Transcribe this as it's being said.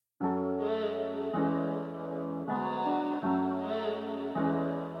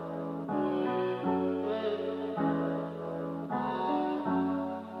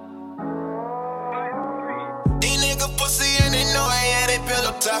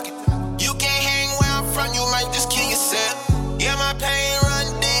talking. You can't hang where I'm from, you might just kill yourself. Yeah, my pain run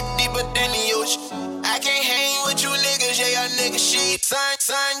deep, deeper than the ocean. I can't hang with you niggas, yeah, y'all niggas shit.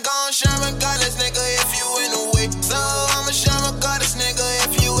 Son, gon' shine regardless, nigga, if you in the way. So I'ma shine regardless, nigga,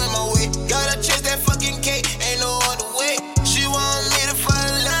 if you in my way. Gotta chase that fucking cake, ain't no other way. She want me to fall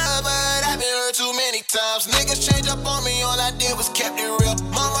in love, but I've been hurt too many times. Niggas change up on me, all I did was kept it real.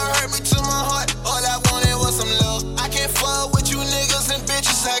 Mama hurt me to my heart, all I wanted was some love. I can't fuck with you niggas and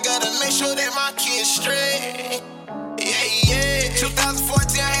bitches, I gotta make sure that my kids straight. Yeah.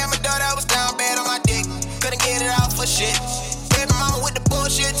 2014, I had my daughter, I was down bad on my dick. Couldn't get it out for shit. Baby mama with the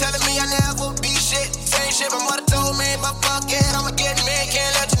bullshit, telling me I never be shit. Same shit my mother told me, but fuck it, I'ma get me.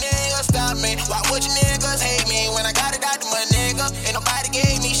 Can't let you niggas stop me. Why would you niggas hate me when I got it out to my nigga? Ain't nobody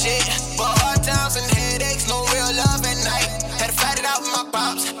gave me shit but hard times and headaches, no real love at night. Had to fight it out with my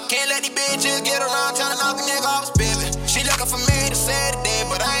pops. Can't let these bitches get around trying to knock a nigga off his baby. She looking for me to say today,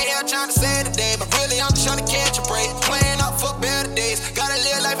 but I ain't here trying to say today. But really, I'm just trying to catch a break. Playing up for better days. Gotta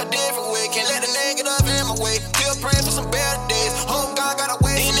live life a different way. Can't let the negative in my way. Still praying for some better days. Hope God got a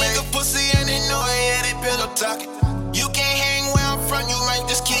way for me. These niggas pussy and they know it, yeah, they pillow talking. You can't hang where I'm from, you might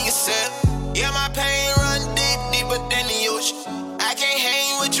just kill yourself. Yeah, my pain run deep, deeper than the ocean. I can't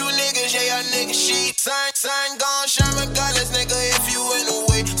hang with you niggas, yeah, y'all niggas shit. Sun gon' shine regardless, nigga, if you in the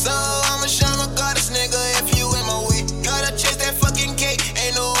way. So I'ma shine regardless, nigga, if you in my way. Gotta chase that fucking cake,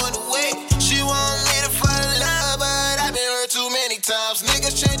 ain't no other way. She want me to fall in love, but I've been hurt too many times.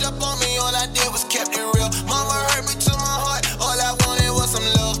 Niggas change up on me, all I did was kept it real. Mama hurt me to my heart, all I wanted was some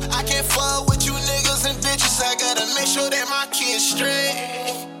love. I can't fuck with you niggas and bitches, I gotta make sure that my kids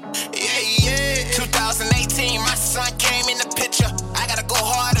straight. Yeah. 2018, my son came in the picture. I gotta go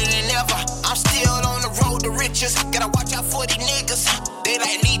harder than ever. I'm still on the road to riches. Gotta watch out for these niggas. They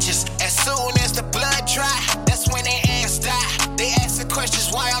like leeches. As soon as the blood dry, that's when they ass die. They asking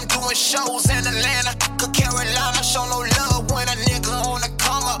questions why I'm doing shows in Atlanta. Could Carolina show no love when a nigga on the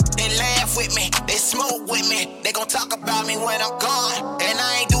come up? They laugh with me, they smoke with me. They gon' talk about me when I'm gone. And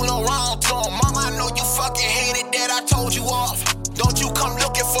I ain't do no wrong to them. Mama, I know you fucking hated that I told you off. Don't you come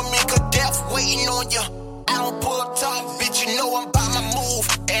looking for me, cause death waiting on you. I don't pull up top, bitch, you know I'm by my move.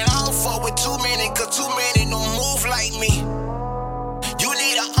 And I don't fuck with too many, cause too many